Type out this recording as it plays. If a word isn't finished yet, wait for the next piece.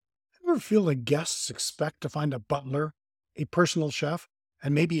Ever feel like guests expect to find a butler, a personal chef,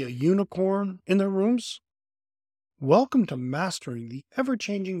 and maybe a unicorn in their rooms? Welcome to mastering the ever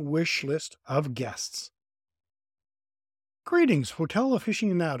changing wish list of guests. Greetings, hotel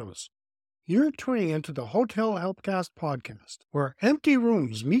aficionados. You're tuning into the Hotel Helpcast podcast, where empty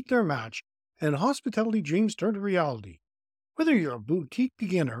rooms meet their match and hospitality dreams turn to reality. Whether you're a boutique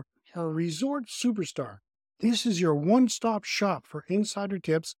beginner or a resort superstar, this is your one stop shop for insider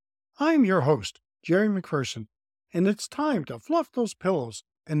tips. I'm your host, Jerry McPherson, and it's time to fluff those pillows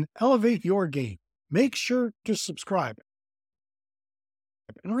and elevate your game. Make sure to subscribe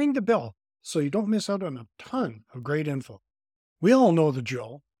and ring the bell so you don't miss out on a ton of great info. We all know the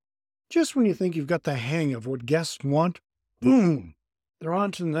drill. Just when you think you've got the hang of what guests want, boom, they're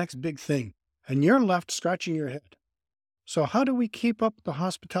on to the next big thing, and you're left scratching your head. So how do we keep up the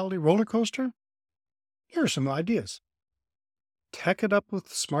hospitality roller coaster? Here are some ideas. Tech it up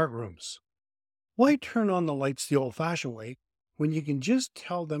with smart rooms. Why turn on the lights the old-fashioned way when you can just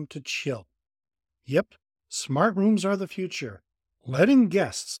tell them to chill? Yep, smart rooms are the future, letting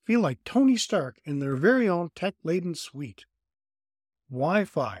guests feel like Tony Stark in their very own tech-laden suite.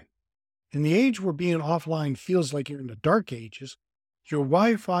 Wi-Fi. In the age where being offline feels like you're in the dark ages, your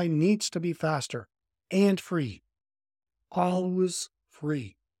Wi-Fi needs to be faster and free. Always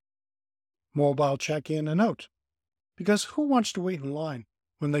free. Mobile check-in and out. Because who wants to wait in line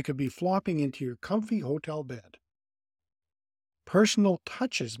when they could be flopping into your comfy hotel bed? Personal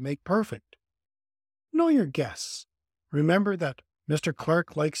touches make perfect. Know your guests. Remember that Mr.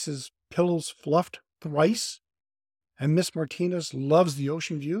 Clark likes his pillows fluffed thrice, and Miss Martinez loves the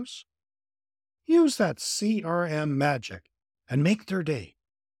ocean views? Use that CRM magic and make their day.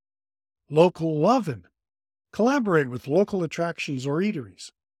 Local lovin'. Collaborate with local attractions or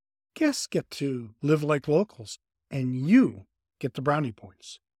eateries. Guests get to live like locals, and you get the brownie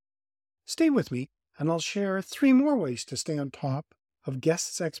points. Stay with me, and I'll share 3 more ways to stay on top of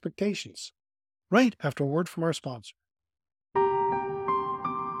guests' expectations, right after a word from our sponsor.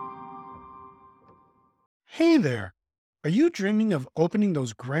 Hey there! Are you dreaming of opening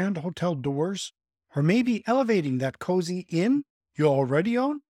those grand hotel doors? Or maybe elevating that cozy inn you already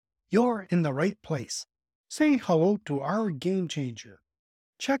own? You're in the right place. Say hello to our game changer.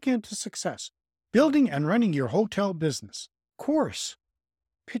 Check into success, building and running your hotel business. Course.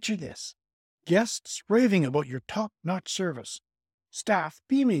 Picture this. Guests raving about your top-notch service. Staff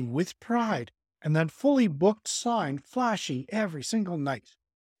beaming with pride, and that fully booked sign flashing every single night.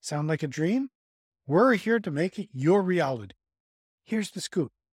 Sound like a dream? We're here to make it your reality. Here's the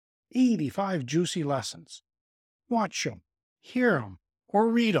scoop. 85 juicy lessons. Watch them, hear them, or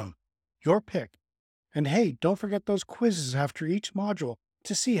read them. Your pick. And hey, don't forget those quizzes after each module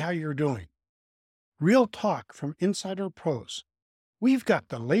to see how you're doing. Real talk from insider pros. We've got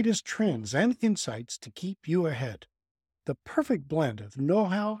the latest trends and insights to keep you ahead. The perfect blend of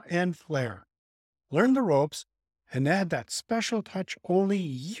know-how and flair. Learn the ropes and add that special touch only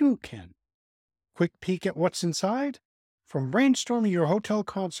you can. Quick peek at what's inside? From brainstorming your hotel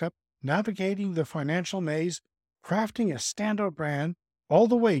concept, navigating the financial maze, crafting a standout brand, all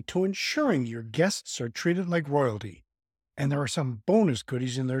the way to ensuring your guests are treated like royalty. And there are some bonus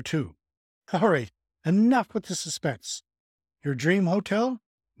goodies in there too. All right, enough with the suspense. Your dream hotel?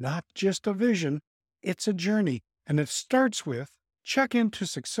 Not just a vision, it's a journey, and it starts with Check Into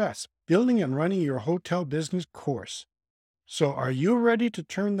Success, building and running your hotel business course. So are you ready to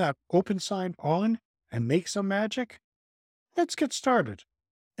turn that open sign on and make some magic? Let's get started.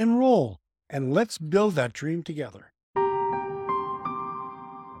 Enroll, and let's build that dream together.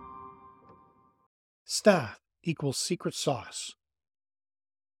 Staff equals secret sauce.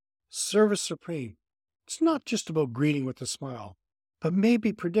 Service supreme. It's not just about greeting with a smile, but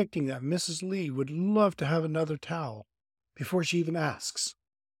maybe predicting that Mrs. Lee would love to have another towel before she even asks.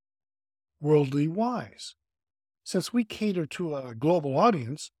 Worldly wise. Since we cater to a global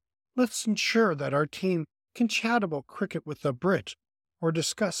audience, let's ensure that our team can chat about cricket with a Brit or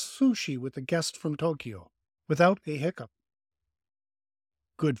discuss sushi with a guest from Tokyo without a hiccup.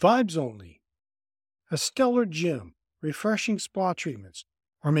 Good vibes only. A stellar gym, refreshing spa treatments,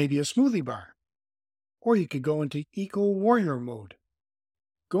 or maybe a smoothie bar. Or you could go into eco-warrior mode.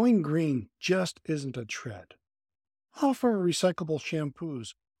 Going green just isn't a trend. Offer recyclable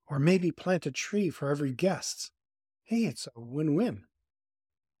shampoos, or maybe plant a tree for every guest. Hey, it's a win-win.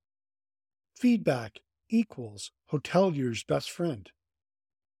 Feedback equals hotelier's best friend.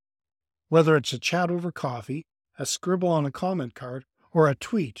 Whether it's a chat over coffee, a scribble on a comment card, or a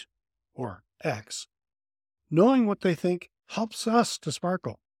tweet, or X, knowing what they think helps us to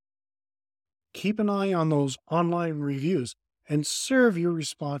sparkle. Keep an eye on those online reviews and serve your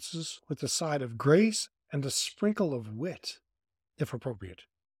responses with a side of grace and a sprinkle of wit, if appropriate.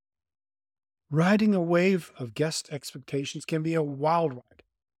 Riding a wave of guest expectations can be a wild ride,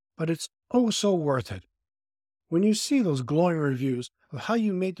 but it's oh so worth it. When you see those glowing reviews of how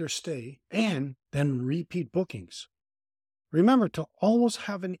you made their stay and then repeat bookings, remember to always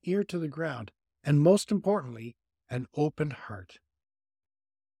have an ear to the ground and, most importantly, an open heart.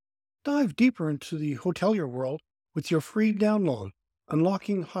 Dive deeper into the hotelier world with your free download,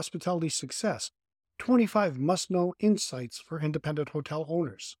 Unlocking Hospitality Success, 25 must-know insights for independent hotel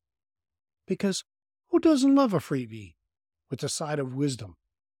owners. Because who doesn't love a freebie with a side of wisdom?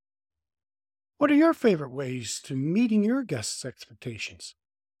 What are your favorite ways to meeting your guests' expectations?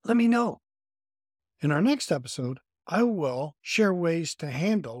 Let me know. In our next episode, I will share ways to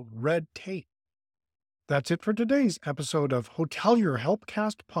handle red tape. That's it for today's episode of Hotelier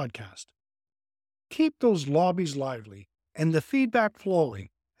Helpcast Podcast. Keep those lobbies lively and the feedback flowing,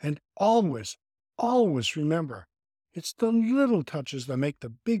 and always remember, it's the little touches that make the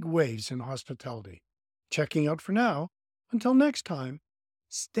big waves in hospitality. Checking out for now. Until next time,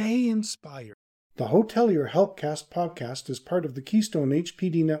 stay inspired. The Hotelier Helpcast Podcast is part of the Keystone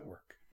HPD Network.